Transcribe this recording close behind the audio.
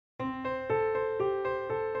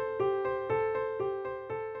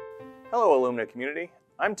Hello Illumina community,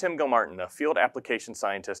 I'm Tim Gilmartin, a Field Application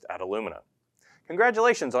Scientist at Illumina.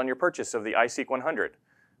 Congratulations on your purchase of the iSeq 100,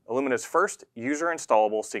 Illumina's first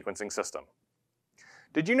user-installable sequencing system.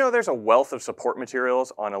 Did you know there's a wealth of support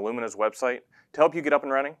materials on Illumina's website to help you get up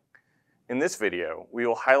and running? In this video, we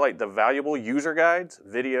will highlight the valuable user guides,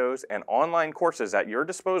 videos, and online courses at your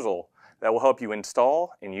disposal that will help you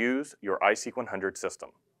install and use your iSeq 100 system.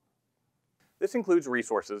 This includes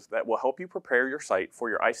resources that will help you prepare your site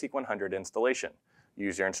for your iSeq 100 installation,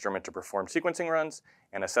 use your instrument to perform sequencing runs,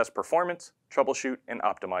 and assess performance, troubleshoot, and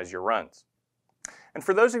optimize your runs. And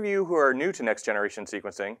for those of you who are new to next-generation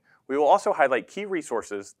sequencing, we will also highlight key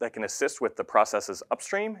resources that can assist with the processes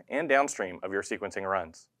upstream and downstream of your sequencing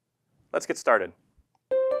runs. Let's get started.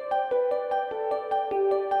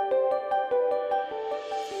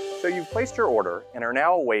 So you've placed your order and are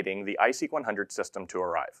now awaiting the iSeq 100 system to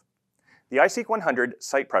arrive. The iSeq 100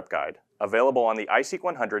 Site Prep Guide, available on the iSeq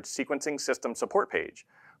 100 Sequencing System Support page,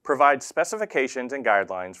 provides specifications and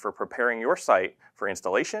guidelines for preparing your site for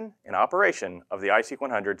installation and operation of the iSeq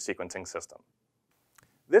 100 sequencing system.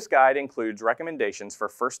 This guide includes recommendations for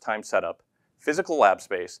first-time setup, physical lab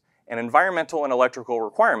space, and environmental and electrical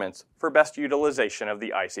requirements for best utilization of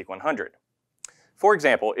the iSeq 100. For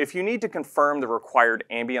example, if you need to confirm the required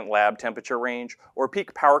ambient lab temperature range or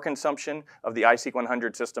peak power consumption of the iSeq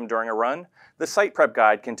 100 system during a run, the Site Prep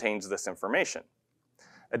Guide contains this information.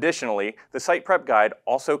 Additionally, the Site Prep Guide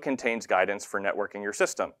also contains guidance for networking your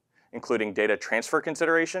system, including data transfer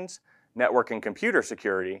considerations, network and computer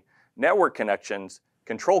security, network connections,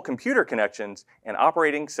 control computer connections, and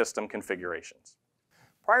operating system configurations.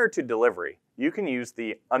 Prior to delivery, you can use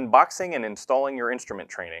the Unboxing and Installing Your Instrument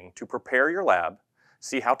training to prepare your lab,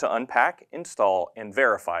 see how to unpack, install, and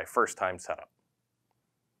verify first-time setup.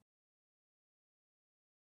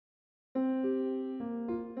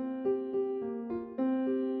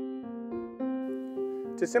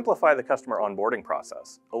 To simplify the customer onboarding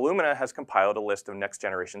process, Illumina has compiled a list of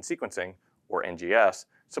next-generation sequencing, or NGS,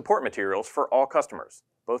 support materials for all customers,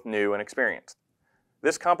 both new and experienced.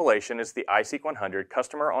 This compilation is the iSeq 100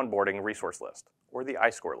 Customer Onboarding Resource List, or the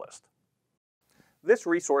iScore list. This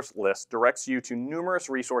resource list directs you to numerous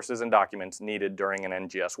resources and documents needed during an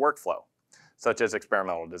NGS workflow, such as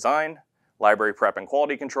experimental design, library prep and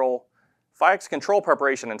quality control, FIX control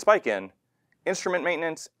preparation and spike-in, instrument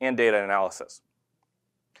maintenance, and data analysis.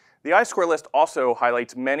 The iScore list also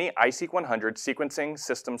highlights many iSeq 100 sequencing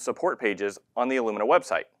system support pages on the Illumina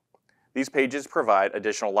website. These pages provide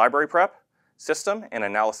additional library prep, system, and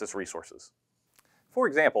analysis resources. For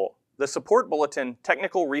example, the Support Bulletin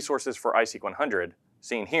Technical Resources for iSeq 100,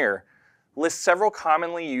 seen here, lists several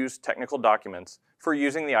commonly used technical documents for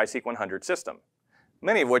using the iSeq 100 system,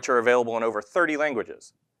 many of which are available in over 30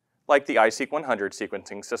 languages, like the iSeq 100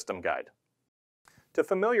 Sequencing System Guide. To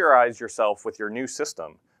familiarize yourself with your new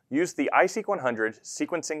system, use the iSeq 100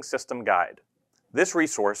 Sequencing System Guide. This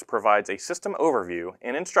resource provides a system overview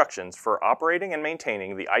and instructions for operating and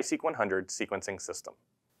maintaining the iSeq 100 sequencing system.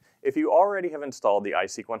 If you already have installed the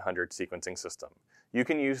iSeq 100 sequencing system, you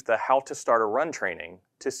can use the How to Start a Run training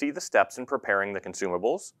to see the steps in preparing the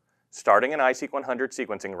consumables, starting an iSeq 100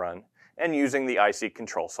 sequencing run, and using the iSeq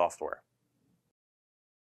control software.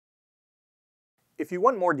 If you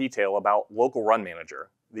want more detail about Local Run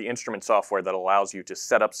Manager, the instrument software that allows you to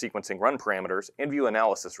set up sequencing run parameters and view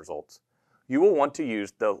analysis results, you will want to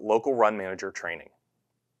use the Local Run Manager training.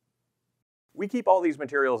 We keep all these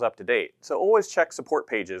materials up to date, so always check support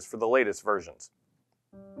pages for the latest versions.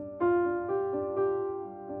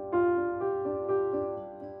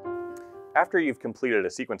 After you've completed a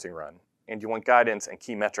sequencing run, and you want guidance and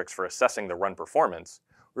key metrics for assessing the run performance,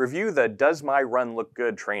 review the Does My Run Look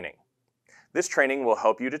Good training. This training will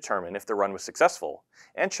help you determine if the run was successful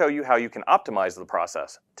and show you how you can optimize the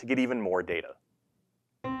process to get even more data.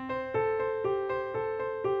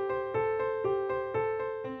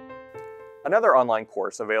 Another online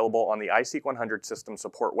course available on the iSeq 100 System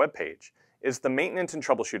Support webpage is the Maintenance and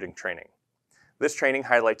Troubleshooting training. This training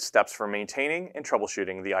highlights steps for maintaining and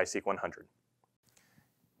troubleshooting the iSeq 100.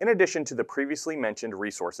 In addition to the previously mentioned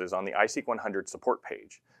resources on the iSeq 100 support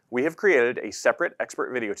page, we have created a separate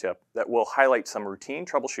expert video tip that will highlight some routine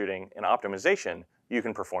troubleshooting and optimization you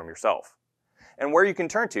can perform yourself, and where you can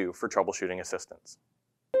turn to for troubleshooting assistance.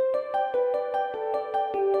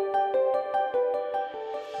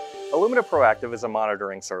 Illumina Proactive is a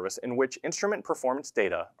monitoring service in which instrument performance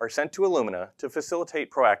data are sent to Illumina to facilitate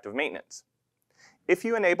proactive maintenance. If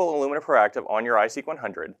you enable Illumina Proactive on your iSeq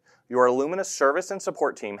 100, your Illumina service and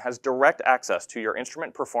support team has direct access to your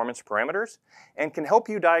instrument performance parameters and can help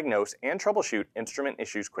you diagnose and troubleshoot instrument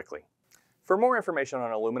issues quickly. For more information on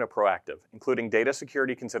Illumina Proactive, including data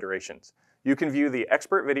security considerations, you can view the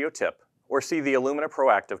expert video tip or see the Illumina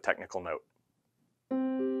Proactive technical note.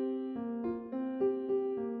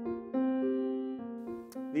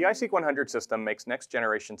 The iSeq 100 system makes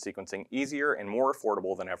next-generation sequencing easier and more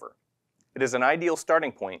affordable than ever. It is an ideal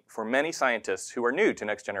starting point for many scientists who are new to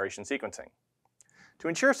next-generation sequencing. To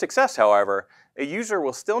ensure success, however, a user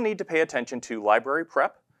will still need to pay attention to library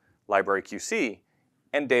prep, library QC,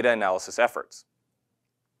 and data analysis efforts.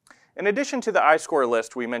 In addition to the iScore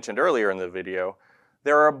list we mentioned earlier in the video,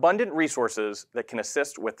 there are abundant resources that can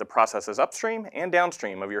assist with the processes upstream and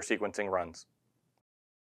downstream of your sequencing runs.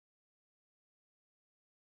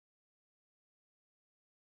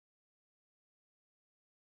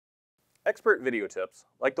 Expert video tips,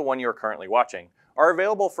 like the one you are currently watching, are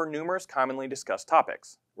available for numerous commonly discussed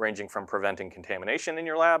topics, ranging from preventing contamination in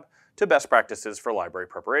your lab to best practices for library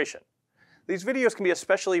preparation. These videos can be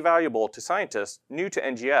especially valuable to scientists new to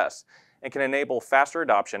NGS and can enable faster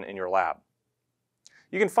adoption in your lab.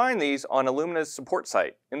 You can find these on Illumina's support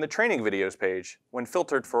site in the Training Videos page when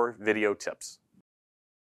filtered for video tips.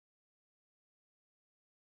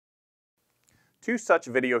 Two such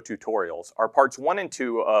video tutorials are parts 1 and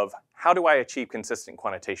 2 of How Do I Achieve Consistent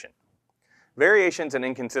Quantitation? Variations and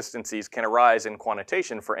inconsistencies can arise in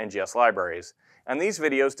quantitation for NGS libraries, and these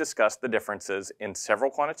videos discuss the differences in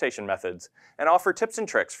several quantitation methods and offer tips and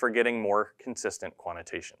tricks for getting more consistent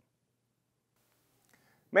quantitation.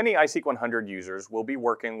 Many iSeq 100 users will be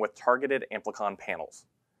working with targeted amplicon panels.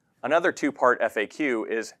 Another two-part FAQ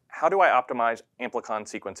is How do I optimize amplicon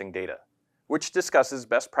sequencing data, which discusses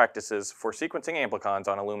best practices for sequencing amplicons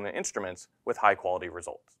on Illumina instruments with high-quality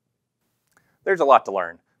results. There's a lot to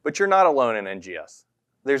learn, but you're not alone in NGS.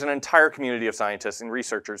 There's an entire community of scientists and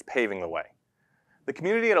researchers paving the way. The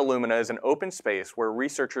community at Illumina is an open space where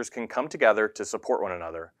researchers can come together to support one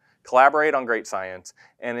another, collaborate on great science,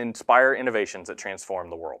 and inspire innovations that transform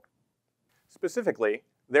the world. Specifically,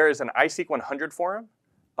 there is an iSeq 100 forum,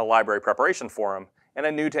 a library preparation forum, and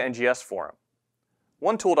a New to NGS forum.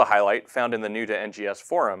 One tool to highlight, found in the New to NGS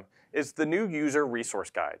forum, is the new User Resource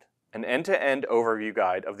Guide, an end-to-end overview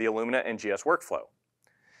guide of the Illumina NGS workflow.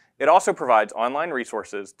 It also provides online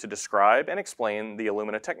resources to describe and explain the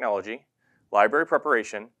Illumina technology, library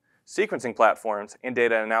preparation, sequencing platforms, and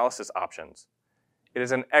data analysis options. It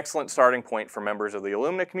is an excellent starting point for members of the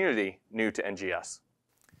Illumina community new to NGS.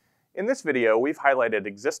 In this video, we've highlighted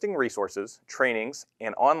existing resources, trainings,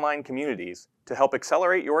 and online communities to help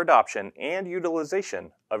accelerate your adoption and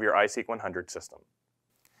utilization of your iSeq 100 system.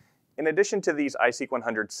 In addition to these iSeq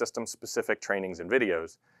 100 system-specific trainings and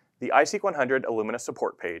videos, the iSeq 100 Illumina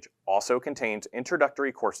support page also contains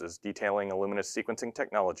introductory courses detailing Illumina's sequencing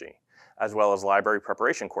technology, as well as library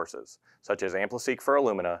preparation courses, such as AmpliSeq for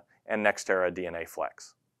Illumina and Nextera DNA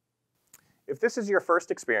Flex. If this is your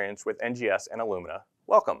first experience with NGS and Illumina,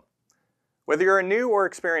 welcome. Whether you're a new or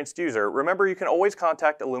experienced user, remember you can always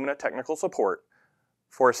contact Illumina Technical Support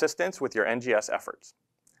for assistance with your NGS efforts.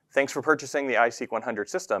 Thanks for purchasing the iSeq 100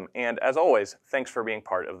 system, and as always, thanks for being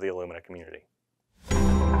part of the Illumina community.